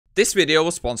This video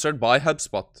was sponsored by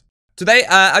Hubspot. Today,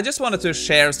 I just wanted to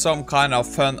share some kind of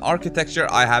fun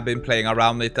architecture I have been playing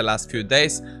around with the last few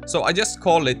days. So I just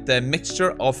call it the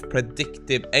Mixture of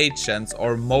Predictive Agents,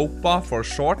 or MoPA for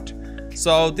short.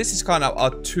 So this is kind of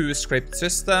a two-script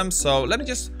system. So let me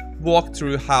just walk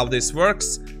through how this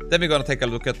works. Then we're going to take a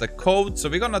look at the code. So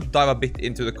we're going to dive a bit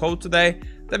into the code today.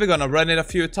 Then we're going to run it a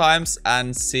few times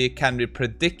and see, can we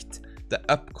predict the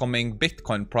upcoming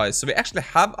Bitcoin price. So we actually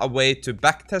have a way to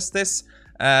backtest this.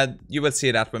 You will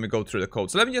see that when we go through the code.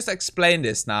 So let me just explain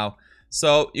this now.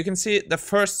 So you can see the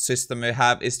first system we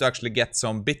have is to actually get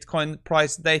some Bitcoin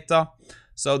price data.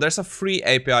 So there's a free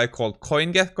API called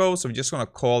CoinGecko. So we're just going to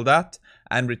call that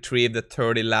and retrieve the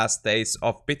 30 last days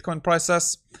of Bitcoin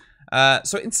prices.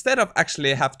 So instead of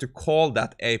actually have to call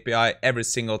that API every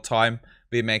single time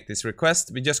we make this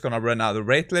request, we're just going to run out the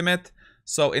rate limit.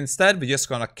 So instead, we're just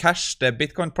going to cache the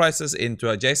Bitcoin prices into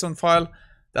a JSON file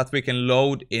that we can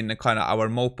load in kind of our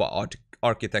MoPA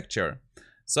architecture.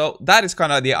 So that is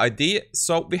kind of the idea.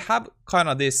 So we have kind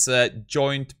of this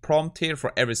joint prompt here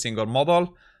for every single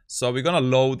model. So we're going to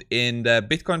load in the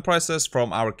Bitcoin prices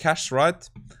from our cache, right?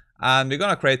 And we're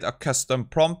going to create a custom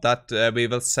prompt that we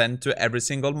will send to every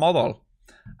single model.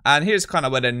 And here's kind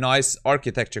of where the nice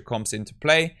architecture comes into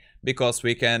play, because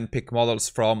we can pick models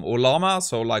from Llama,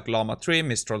 so like Llama 3,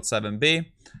 Mistral 7B.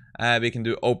 We can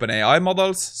do OpenAI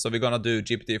models, so we're gonna do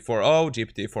GPT-4o,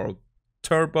 GPT-4o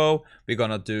Turbo. We're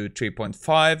gonna do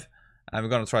 3.5, and we're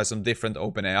gonna try some different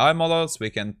OpenAI models. We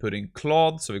can put in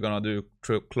Claude, so we're gonna do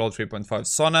Claude 3.5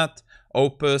 Sonnet,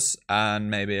 Opus,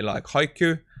 and maybe like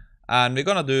Haiku. And we're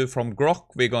gonna do from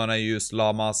Grok, we're gonna use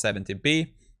Llama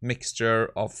 70B,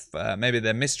 mixture of maybe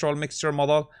the Mistral mixture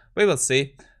model. We will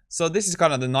see. So this is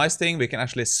kind of the nice thing. We can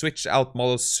actually switch out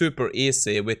models super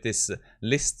easy with this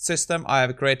list system I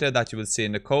have created that you will see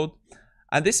in the code.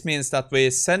 And this means that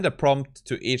we send a prompt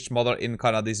to each model in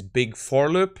kind of this big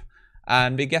for loop,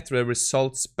 and we get the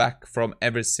results back from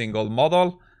every single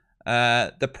model,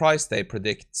 the price they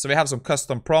predict. So we have some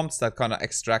custom prompts that kind of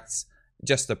extracts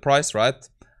just the price, right?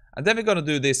 And then we're going to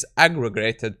do this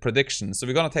aggregated prediction. So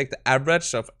we're going to take the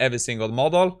average of every single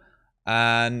model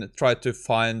and try to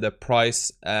find the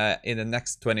price in the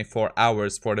next 24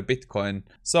 hours for the Bitcoin.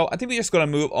 So I think we're just going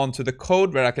to move on to the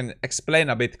code where I can explain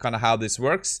a bit kind of how this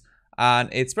works. And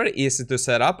it's very easy to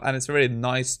set up, and it's very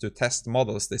nice to test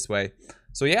models this way.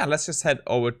 So yeah, let's just head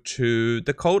over to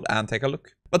the code and take a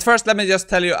look. But first, let me just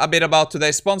tell you a bit about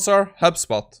today's sponsor,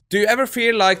 Hubspot. Do you ever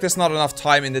feel like there's not enough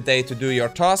time in the day to do your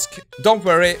task? Don't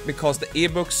worry, because the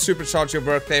ebook Supercharge Your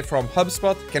Workday from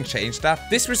Hubspot can change that.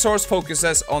 This resource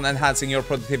focuses on enhancing your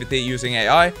productivity using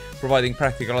AI, providing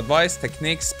practical advice,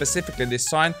 techniques specifically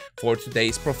designed for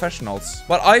today's professionals.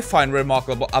 What I find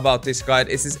remarkable about this guide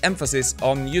is its emphasis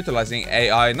on utilizing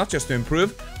AI not just to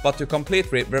improve, but to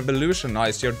completely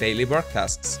revolutionize your daily work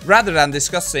tasks. Rather than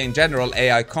discussing general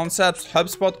AI concepts,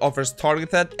 Hubspot offers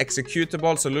targeted,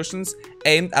 executable solutions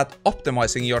aimed at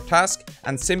optimizing your task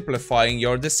and simplifying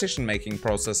your decision-making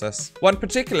processes. One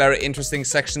particularly interesting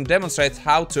section demonstrates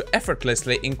how to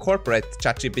effortlessly incorporate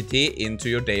ChatGPT into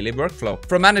your daily workflow.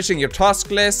 From managing your task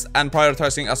list and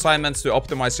prioritizing assignments to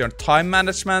optimize your time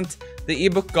management, the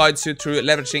ebook guides you through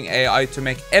leveraging AI to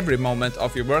make every moment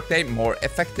of your workday more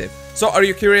effective. So are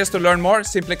you curious to learn more?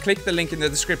 Simply click the link in the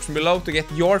description below to get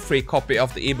your free copy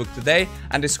of the ebook today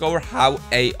and discover how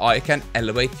AI can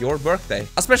elevate your workday.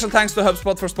 A special thanks to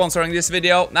Hubspot for sponsoring this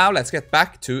video. Now let's get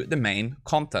back to the main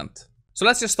content. So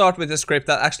let's just start with the script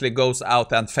that actually goes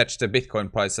out and fetch the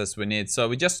Bitcoin prices we need. So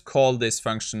we just call this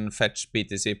function fetch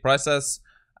BTC prices,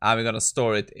 and we're gonna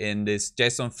store it in this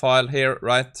JSON file here,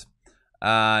 right?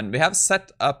 And we have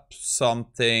set up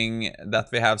something that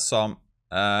we have some,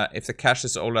 if the cache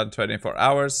is older than 24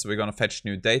 hours, we're going to fetch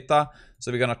new data.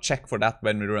 So we're going to check for that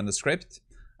when we run the script.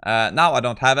 Now I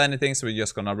don't have anything, so we're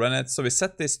just going to run it. So we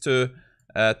set this to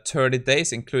 30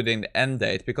 days, including the end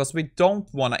date, because we don't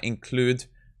want to include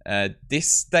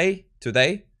this day,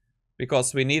 today,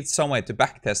 because we need some way to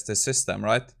backtest the system,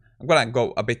 right? I'm going to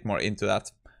go a bit more into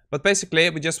that. But basically,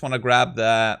 we just want to grab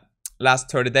the last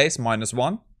 30 days minus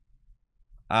 1.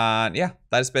 And yeah,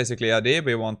 that is basically the idea.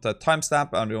 We want the timestamp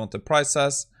and we want the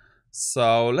prices.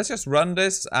 So let's just run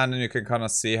this, and then you can kind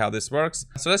of see how this works.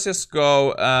 So let's just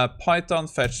go Python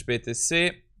fetch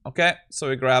BTC. Okay, so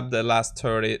we grab the last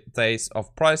 30 days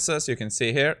of prices. You can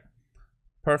see here.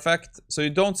 Perfect. So you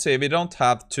don't see, we don't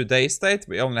have today's date.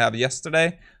 We only have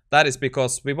yesterday. That is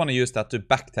because we want to use that to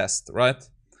backtest, right?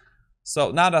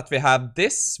 So now that we have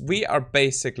this, we are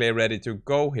basically ready to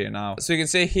go here now. So you can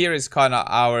see here is kind of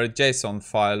our JSON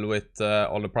file with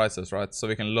all the prices, right? So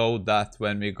we can load that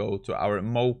when we go to our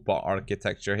MoPA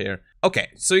architecture here. Okay,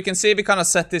 so you can see we kind of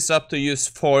set this up to use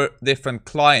 4 different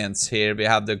clients here. We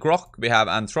have the Grok, we have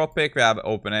Anthropic, we have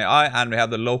OpenAI, and we have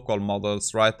the local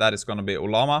models, right? That is going to be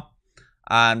Ullama.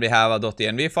 And we have a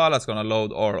 .env file that's going to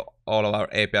load all of our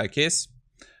API keys.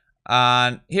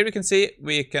 And here we can see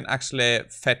we can actually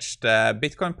fetch the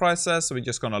Bitcoin prices. So we're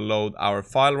just going to load our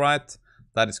file, right?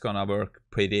 That is going to work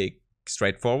pretty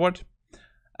straightforward.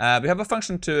 We have a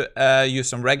function to use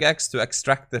some regex to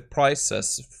extract the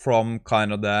prices from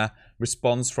kind of the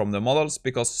response from the models,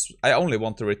 because I only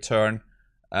want to return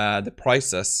the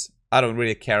prices. I don't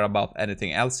really care about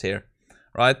anything else here,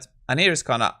 right? And here is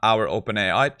kind of our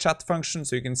OpenAI chat function.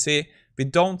 So you can see we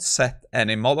don't set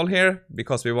any model here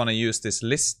because we want to use this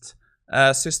list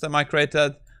system I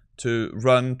created to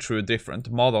run through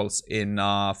different models in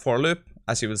a for loop,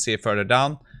 as you will see further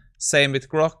down. Same with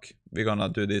Grok. We're going to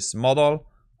do this model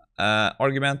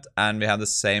argument, and we have the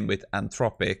same with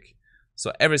Anthropic.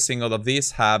 So every single of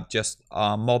these have just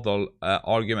a model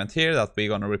argument here that we're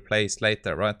going to replace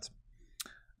later, right?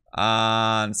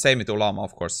 And same with Ullama,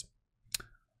 of course.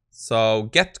 So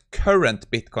get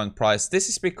current Bitcoin price. This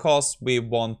is because we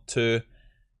want to,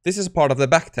 this is part of the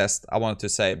backtest I wanted to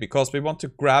say, because we want to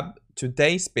grab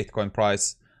today's Bitcoin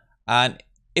price. And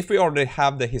if we already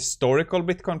have the historical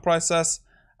Bitcoin prices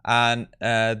and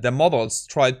the models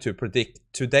tried to predict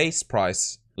today's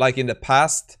price, like in the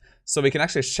past, so we can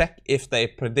actually check if they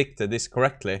predicted this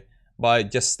correctly by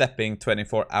just stepping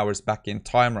 24 hours back in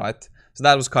time, right? So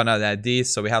that was kind of the idea.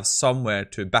 So we have somewhere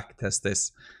to backtest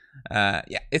this.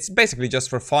 Yeah, it's basically just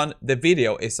for fun. The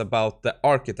video is about the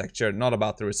architecture, not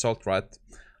about the result, right?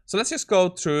 So let's just go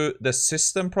through the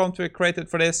system prompt we created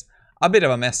for this. A bit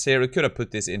of a mess here. We could have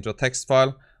put this into a text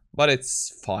file, but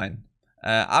it's fine.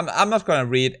 I'm not going to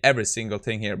read every single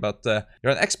thing here, but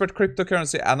you're an expert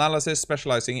cryptocurrency analysis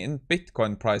specializing in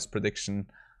Bitcoin price prediction.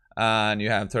 And you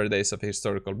have 30 days of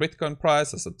historical Bitcoin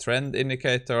price as a trend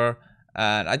indicator.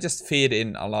 And I just feed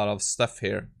in a lot of stuff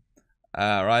here,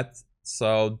 right?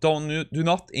 So do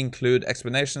not include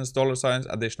explanations, dollar signs,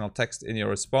 additional text in your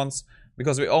response,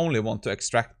 because we only want to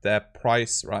extract the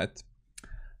price, right?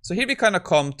 So here we kind of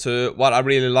come to what I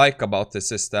really like about this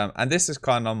system. And this is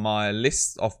kind of my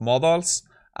list of models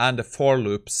and the for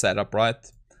loop setup,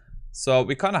 right? So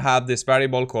we kind of have this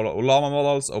variable called Ullama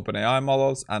models, OpenAI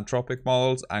models, Anthropic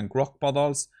models, and Grok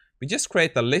models. We just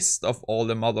create a list of all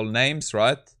the model names,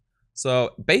 right?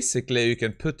 So basically you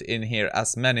can put in here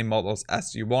as many models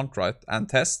as you want, right? And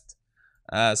test.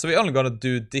 So we're only going to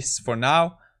do this for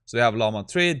now. So we have Llama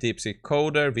 3, DeepSeek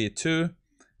Coder, V2,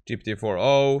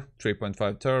 GPT-4o,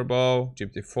 3.5 Turbo,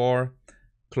 GPT-4,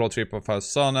 Claude 3.5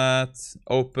 Sonnet,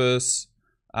 Opus,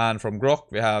 and from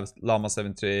Grok we have Llama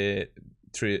 70B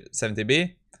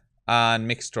and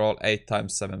Mixture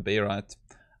 8x7B, right?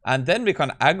 And then we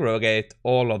can aggregate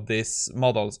all of these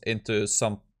models into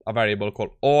a variable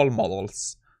called all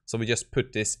models. So we just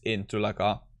put this into like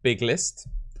a big list,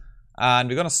 and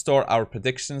we're going to store our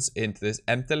predictions into this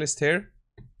empty list here.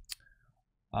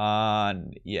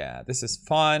 And yeah, this is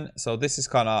fine. So this is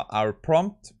kind of our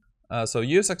prompt. So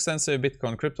use extensive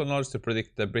Bitcoin crypto knowledge to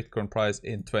predict the Bitcoin price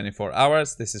in 24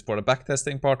 hours. This is for the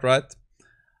backtesting part, right?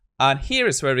 And here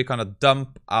is where we kind of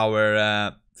dump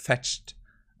our fetched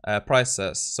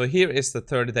prices. So here is the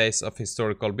 30 days of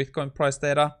historical Bitcoin price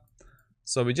data.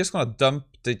 So we're just going to dump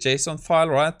the JSON file,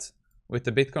 right, with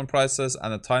the Bitcoin prices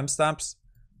and the timestamps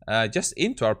just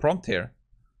into our prompt here.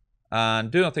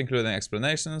 And do not include any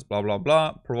explanations, blah, blah,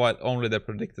 blah. Provide only the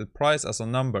predicted price as a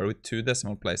number with 2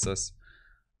 decimal places.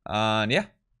 And yeah,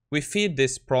 we feed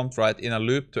this prompt, right, in a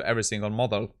loop to every single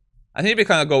model. And here we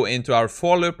kind of go into our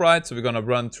for loop, right? So we're going to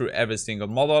run through every single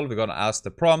model. We're going to ask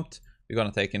the prompt. We're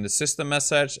going to take in the system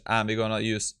message. And we're going to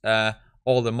use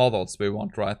all the models we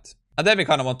want, right? And then we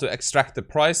kind of want to extract the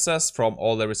prices from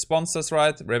all the responses,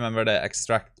 right? Remember the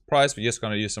extract price. We're just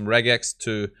going to use some regex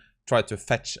to try to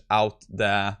fetch out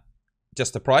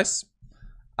just the price.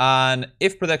 And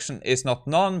if prediction is not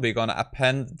none, we're going to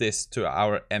append this to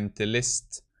our empty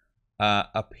list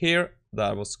up here.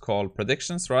 That was called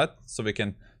predictions, right? So we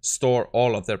can store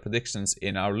all of their predictions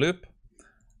in our loop.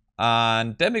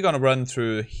 And then we're going to run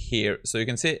through here. So you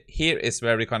can see here is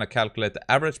where we kind of calculate the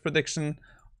average prediction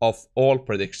of all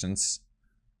predictions.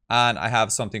 And I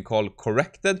have something called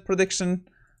corrected prediction.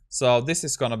 So this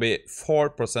is going to be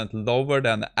 4% lower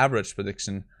than the average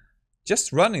prediction.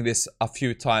 Just running this a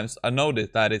few times, I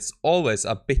noticed that it's always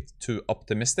a bit too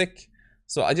optimistic.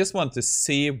 So I just want to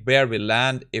see where we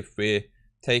land if we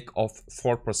take off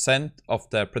 4% of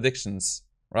the predictions,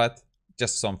 right?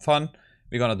 Just some fun.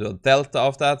 We're gonna do a delta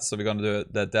of that. So we're gonna do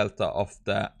the delta of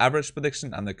the average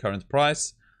prediction and the current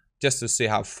price, just to see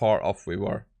how far off we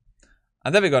were.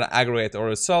 And then we're gonna aggregate our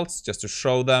results just to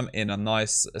show them in a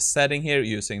nice setting here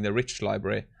using the rich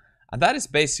library. And that is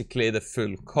basically the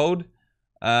full code.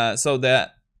 So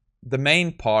the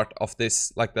main part of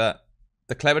this, like the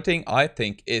clever thing, I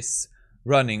think, is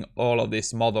running all of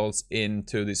these models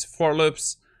into these for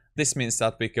loops. This means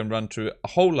that we can run through a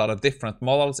whole lot of different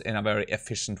models in a very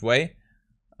efficient way.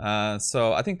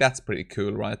 So I think that's pretty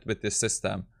cool, right, with this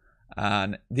system.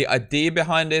 And the idea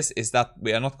behind this is that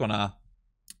we are not gonna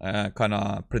kind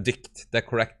of predict the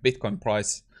correct Bitcoin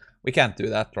price. We can't do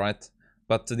that, right?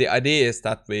 But the idea is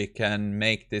that we can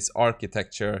make this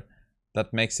architecture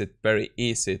that makes it very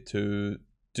easy to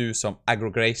do some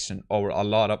aggregation over a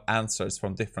lot of answers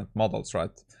from different models,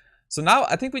 right? So now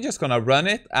I think we're just gonna run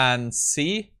it and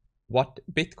see what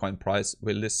Bitcoin price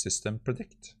will this system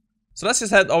predict. So let's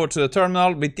just head over to the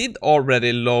terminal. We did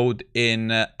already load in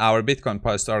our Bitcoin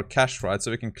price to our cache, right?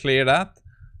 So we can clear that.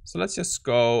 So let's just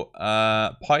go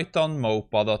Python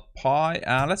mopa.py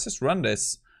and let's just run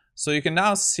this. So you can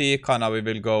now see kind of we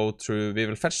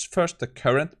will fetch first the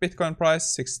current Bitcoin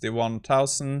price,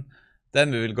 61,000.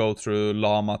 Then we will go through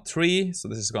Llama 3. So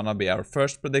this is gonna be our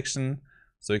first prediction.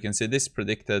 So you can see this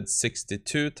predicted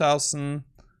 62,000.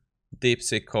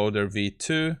 DeepSeek Coder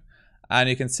V2. And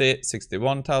you can see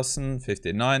 61,000,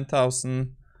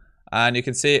 59,000. And you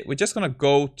can see we're just going to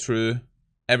go through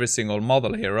every single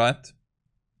model here, right?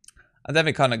 And then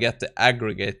we kind of get the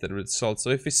aggregated results. So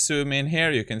if we zoom in here,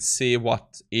 you can see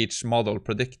what each model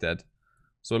predicted.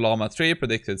 So Llama 3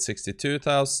 predicted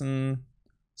 62,000,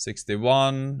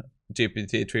 61,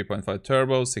 GPT 3.5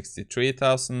 Turbo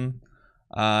 63,000.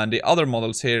 And the other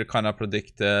models here kind of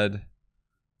predicted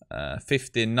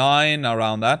 59,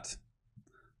 around that.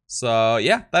 So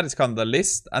yeah, that is kind of the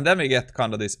list. And then we get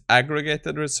kind of this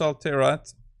aggregated result here, right?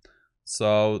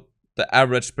 So the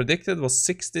average predicted was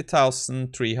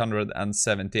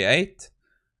 60,378.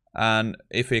 And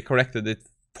if we corrected it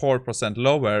 4%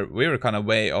 lower, we were kind of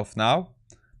way off now,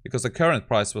 because the current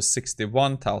price was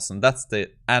 61,000. That's the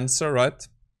answer, right?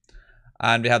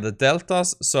 And we have the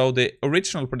deltas. So the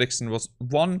original prediction was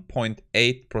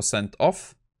 1.8%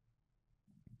 off.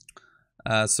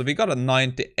 So we got a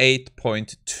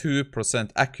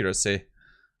 98.2% accuracy.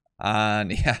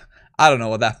 And yeah, I don't know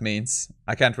what that means.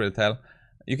 I can't really tell.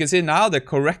 You can see now the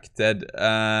corrected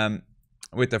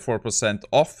with the 4%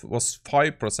 off was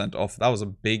 5% off. That was a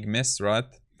big miss, right?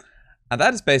 And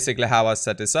that is basically how I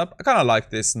set this up. I kind of like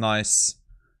this nice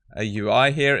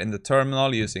UI here in the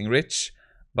terminal using Rich.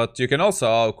 But you can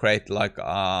also create like,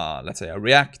 let's say, a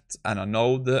React and a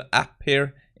Node app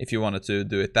here if you wanted to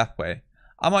do it that way.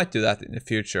 I might do that in the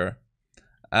future.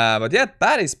 But yeah,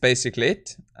 that is basically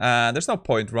it. There's no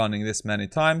point running this many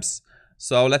times.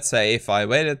 So let's say if I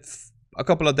waited a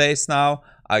couple of days now,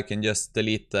 I can just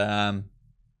delete the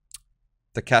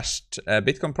cached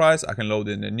Bitcoin price. I can load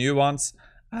in the new ones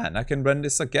and I can run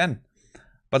this again.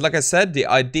 But like I said, the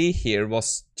idea here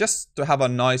was just to have a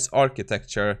nice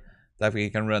architecture that we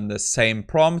can run the same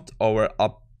prompt over a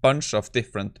bunch of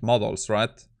different models,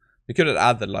 right? We could have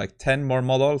added like 10 more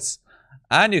models.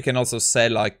 And you can also say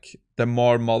like the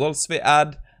more models we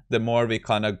add, the more we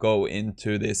kind of go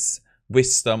into this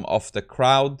wisdom of the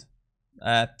crowd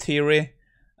theory.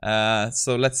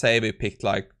 So let's say we picked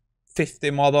like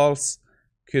 50 models.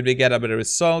 Could we get a better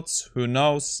results? Who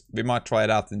knows? We might try it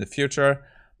out in the future.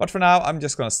 But for now, I'm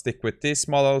just going to stick with these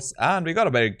models. And we got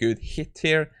a very good hit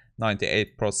here,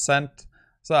 98%.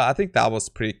 So I think that was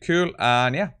pretty cool.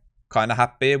 And yeah, kind of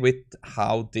happy with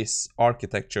how this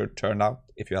architecture turned out,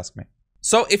 if you ask me.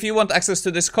 So if you want access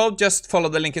to this code, just follow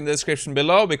the link in the description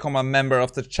below. Become a member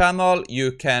of the channel.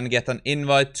 You can get an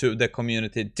invite to the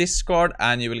community Discord,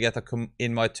 and you will get an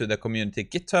invite to the community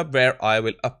GitHub, where I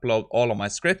will upload all of my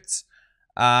scripts.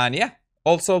 And yeah,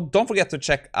 also don't forget to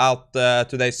check out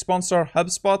today's sponsor,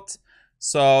 Hubspot.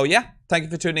 So yeah, thank you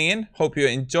for tuning in. Hope you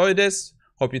enjoyed this.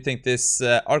 Hope you think this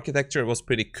architecture was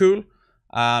pretty cool.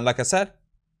 And like I said,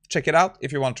 check it out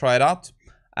if you want to try it out.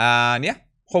 And yeah,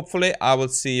 hopefully I will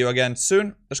see you again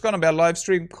soon. There's going to be a live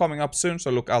stream coming up soon,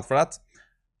 so look out for that.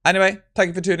 Anyway, thank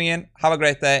you for tuning in. Have a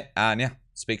great day, and yeah,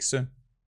 speak soon.